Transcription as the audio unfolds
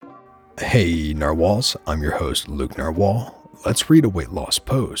Hey Narwhals, I'm your host Luke Narwhal. Let's read a weight loss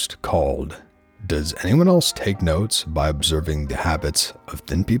post called Does Anyone Else Take Notes by Observing the Habits of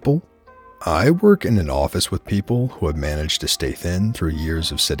Thin People? I work in an office with people who have managed to stay thin through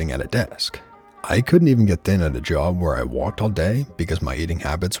years of sitting at a desk. I couldn't even get thin at a job where I walked all day because my eating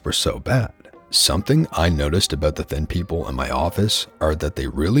habits were so bad. Something I noticed about the thin people in my office are that they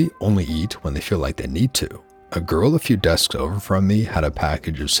really only eat when they feel like they need to. A girl a few desks over from me had a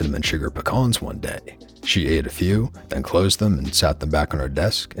package of cinnamon sugar pecans one day. She ate a few, then closed them and sat them back on her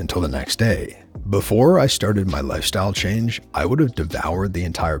desk until the next day. Before I started my lifestyle change, I would have devoured the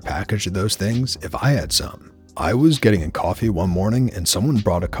entire package of those things if I had some. I was getting a coffee one morning and someone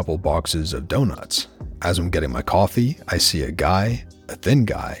brought a couple boxes of donuts. As I'm getting my coffee, I see a thin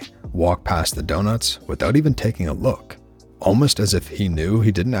guy, walk past the donuts without even taking a look. Almost as if he knew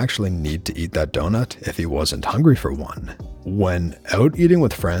he didn't actually need to eat that donut if he wasn't hungry for one. When out eating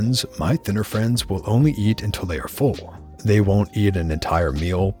with friends, my thinner friends will only eat until they are full. They won't eat an entire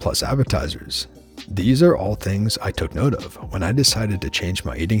meal plus appetizers. These are all things I took note of when I decided to change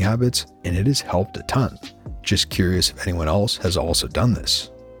my eating habits, and it has helped a ton. Just curious if anyone else has also done this.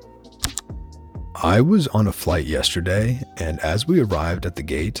 I was on a flight yesterday, and as we arrived at the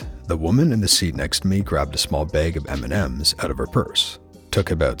gate, the woman in the seat next to me grabbed a small bag of M&Ms out of her purse,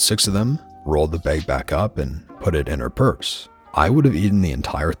 took about 6 of them, rolled the bag back up, and put it in her purse. I would have eaten the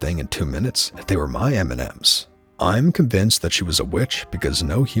entire thing in 2 minutes if they were my M&Ms. I'm convinced that she was a witch because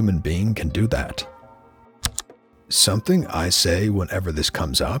no human being can do that. Something I say whenever this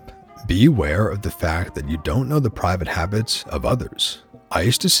comes up, beware of the fact that you don't know the private habits of others. I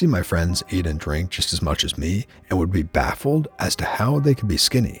used to see my friends eat and drink just as much as me and would be baffled as to how they could be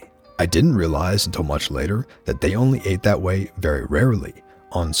skinny. I didn't realize until much later that they only ate that way very rarely,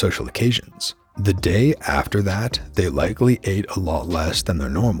 on social occasions. The day after that, they likely ate a lot less than their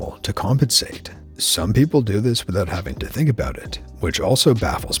normal to compensate. Some people do this without having to think about it, which also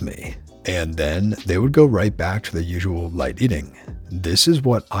baffles me. And then they would go right back to their usual light eating. This is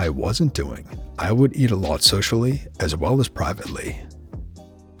what I wasn't doing. I would eat a lot socially as well as privately.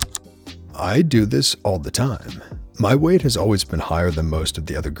 I do this all the time. My weight has always been higher than most of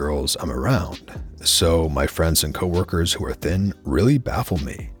the other girls I'm around, so my friends and coworkers who are thin really baffle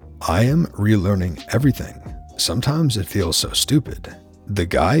me. I am relearning everything. Sometimes it feels so stupid. The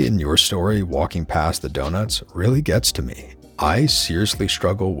guy in your story walking past the donuts really gets to me. I seriously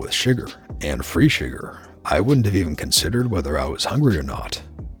struggle with sugar and free sugar. I wouldn't have even considered whether I was hungry or not.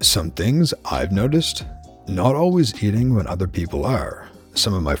 Some things I've noticed, not always eating when other people are.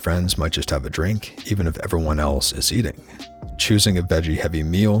 Some of my friends might just have a drink, even if everyone else is eating. Choosing a veggie-heavy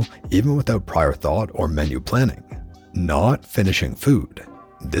meal, even without prior thought or menu planning. Not finishing food.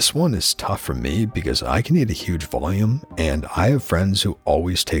 This one is tough for me because I can eat a huge volume, and I have friends who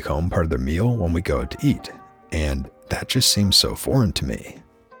always take home part of their meal when we go out to eat, and that just seems so foreign to me.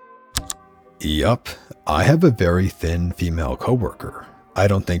 Yup, I have a very thin female coworker. I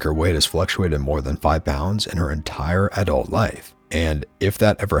don't think her weight has fluctuated more than 5 pounds in her entire adult life. And if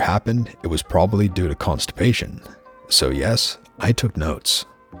that ever happened, it was probably due to constipation. So yes, I took notes.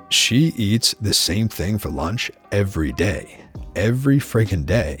 She eats the same thing for lunch every day. Every freaking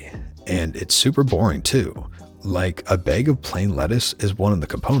day. And it's super boring too. Like a bag of plain lettuce is one of the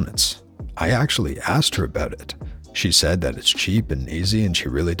components. I actually asked her about it. She said that it's cheap and easy and she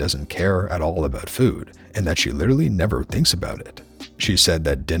really doesn't care at all about food, and that she literally never thinks about it. She said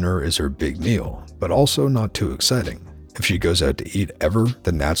that dinner is her big meal, but also not too exciting. If she goes out to eat ever,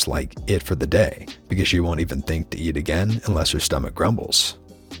 then that's like it for the day, because she won't even think to eat again unless her stomach grumbles.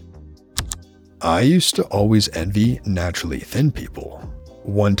 I used to always envy naturally thin people.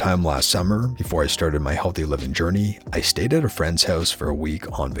 One time last summer, before I started my healthy living journey, I stayed at a friend's house for a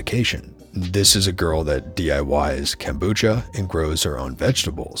week on vacation. This is a girl that DIYs kombucha and grows her own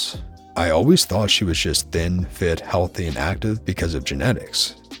vegetables. I always thought she was just thin, fit, healthy, and active because of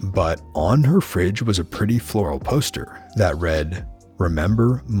genetics. But on her fridge was a pretty floral poster that read,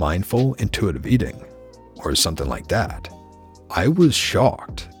 "Remember mindful intuitive eating," or something like that. I was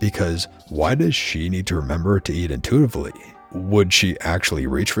shocked because why does she need to remember to eat intuitively? Would she actually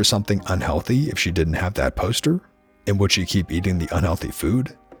reach for something unhealthy if she didn't have that poster? And would she keep eating the unhealthy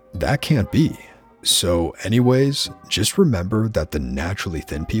food? That can't be. So anyways, just remember that the naturally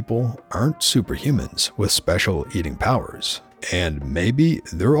thin people aren't superhumans with special eating powers. And maybe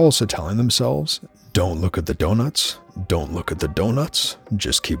they're also telling themselves, don't look at the donuts, don't look at the donuts,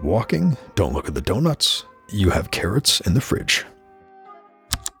 just keep walking, don't look at the donuts, you have carrots in the fridge.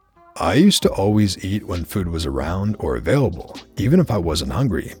 I used to always eat when food was around or available, even if I wasn't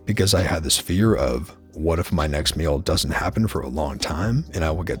hungry, because I had this fear of, What if my next meal doesn't happen for a long time and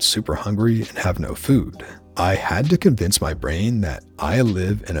I will get super hungry and have no food? I had to convince my brain that I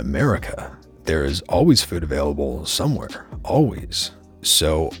live in America. There is always food available somewhere, always.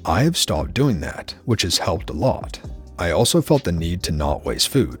 So I have stopped doing that, which has helped a lot. I also felt the need to not waste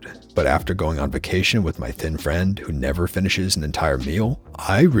food, but after going on vacation with my thin friend who never finishes an entire meal,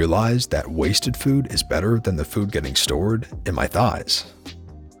 I realized that wasted food is better than the food getting stored in my thighs.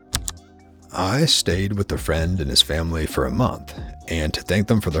 I stayed with a friend and his family for a month, and to thank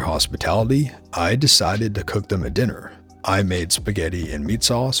them for their hospitality, I decided to cook them a dinner. I made spaghetti and meat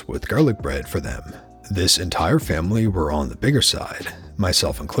sauce with garlic bread for them. This entire family were on the bigger side,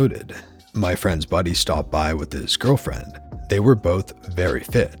 myself included. My friend's buddy stopped by with his girlfriend. They were both very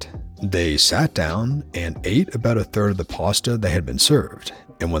fit. They sat down and ate about a third of the pasta they had been served,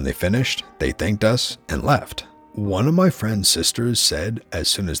 and when they finished, they thanked us and left. One of my friend's sisters said as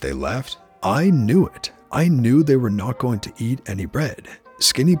soon as they left, "I knew it. I knew they were not going to eat any bread.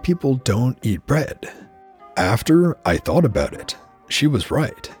 Skinny people don't eat bread." After I thought about it, she was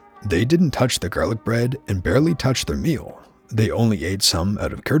right. They didn't touch the garlic bread and barely touched their meal. They only ate some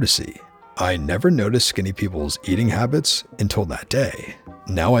out of courtesy. I never noticed skinny people's eating habits until that day.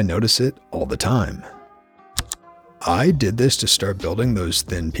 Now I notice it all the time. I did this to start building those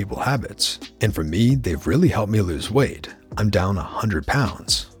thin people habits, and for me, they've really helped me lose weight. I'm down 100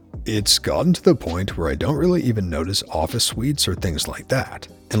 pounds. It's gotten to the point where I don't really even notice office sweets or things like that,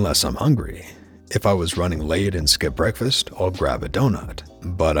 unless I'm hungry. If I was running late and skip breakfast, I'll grab a donut.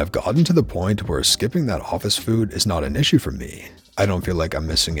 But I've gotten to the point where skipping that office food is not an issue for me. I don't feel like I'm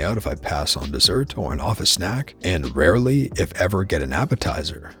missing out if I pass on dessert or an office snack, and rarely, if ever, get an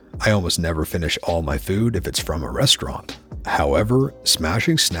appetizer. I almost never finish all my food if it's from a restaurant. However,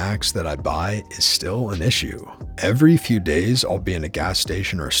 smashing snacks that I buy is still an issue. Every few days, I'll be in a gas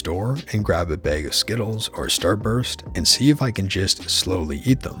station or store and grab a bag of Skittles or Starburst and see if I can just slowly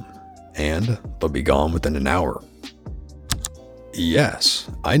eat them. And they'll be gone within an hour. Yes,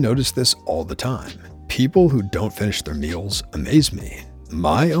 I notice this all the time. People who don't finish their meals amaze me.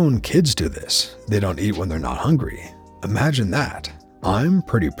 My own kids do this. They don't eat when they're not hungry. Imagine that. I'm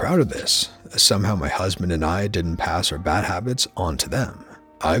pretty proud of this. Somehow my husband and I didn't pass our bad habits on to them.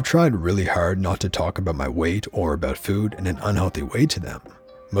 I've tried really hard not to talk about my weight or about food in an unhealthy way to them.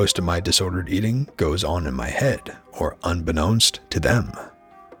 Most of my disordered eating goes on in my head, or unbeknownst to them.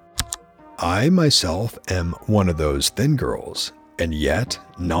 I myself am one of those thin girls, and yet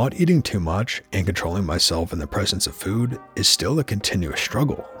not eating too much and controlling myself in the presence of food is still a continuous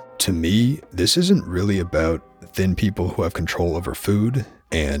struggle. To me, this isn't really about thin people who have control over food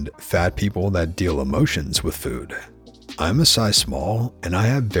and fat people that deal emotions with food. I'm a size small and I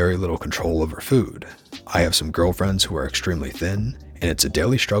have very little control over food. I have some girlfriends who are extremely thin, and it's a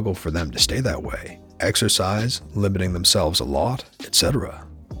daily struggle for them to stay that way. Exercise, limiting themselves a lot, etc.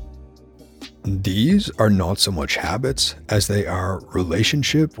 These are not so much habits as they are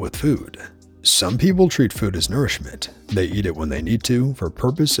relationship with food. Some people treat food as nourishment. They eat it when they need to for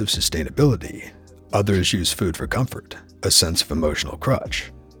purpose of sustainability. Others use food for comfort, a sense of emotional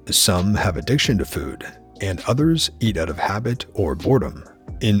crutch. Some have addiction to food, and others eat out of habit or boredom.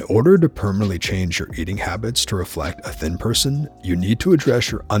 In order to permanently change your eating habits to reflect a thin person, you need to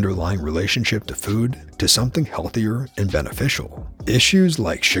address your underlying relationship to food to something healthier and beneficial. Issues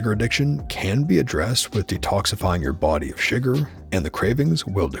like sugar addiction can be addressed with detoxifying your body of sugar, and the cravings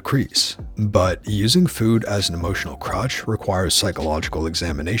will decrease. But using food as an emotional crutch requires psychological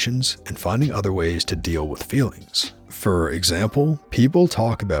examinations and finding other ways to deal with feelings. For example, people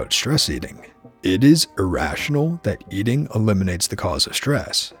talk about stress eating. It is irrational that eating eliminates the cause of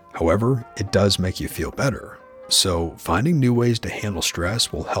stress. However, it does make you feel better. So finding new ways to handle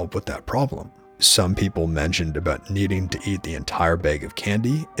stress will help with that problem. Some people mentioned about needing to eat the entire bag of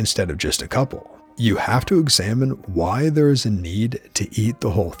candy instead of just a couple. You have to examine why there is a need to eat the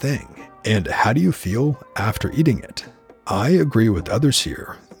whole thing, and how do you feel after eating it. I agree with others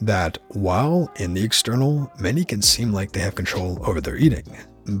here that while in the external, many can seem like they have control over their eating,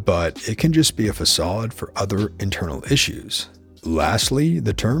 but it can just be a facade for other internal issues. Lastly,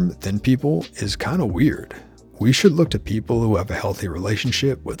 the term thin people is kind of weird. We should look to people who have a healthy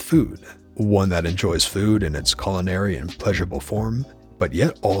relationship with food, one that enjoys food in its culinary and pleasurable form, but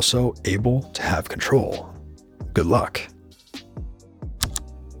yet also able to have control. Good luck.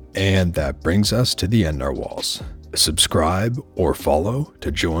 And that brings us to the end, Narwhals. Subscribe or follow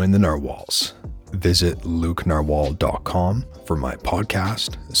to join the Narwhals. Visit lukenarwhal.com for my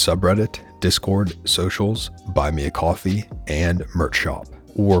podcast, subreddit, Discord, socials, buy me a coffee, and merch shop.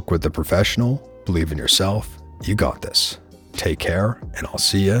 Work with a professional, believe in yourself, you got this. Take care, and I'll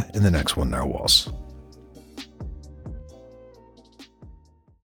see you in the next one, Narwhals.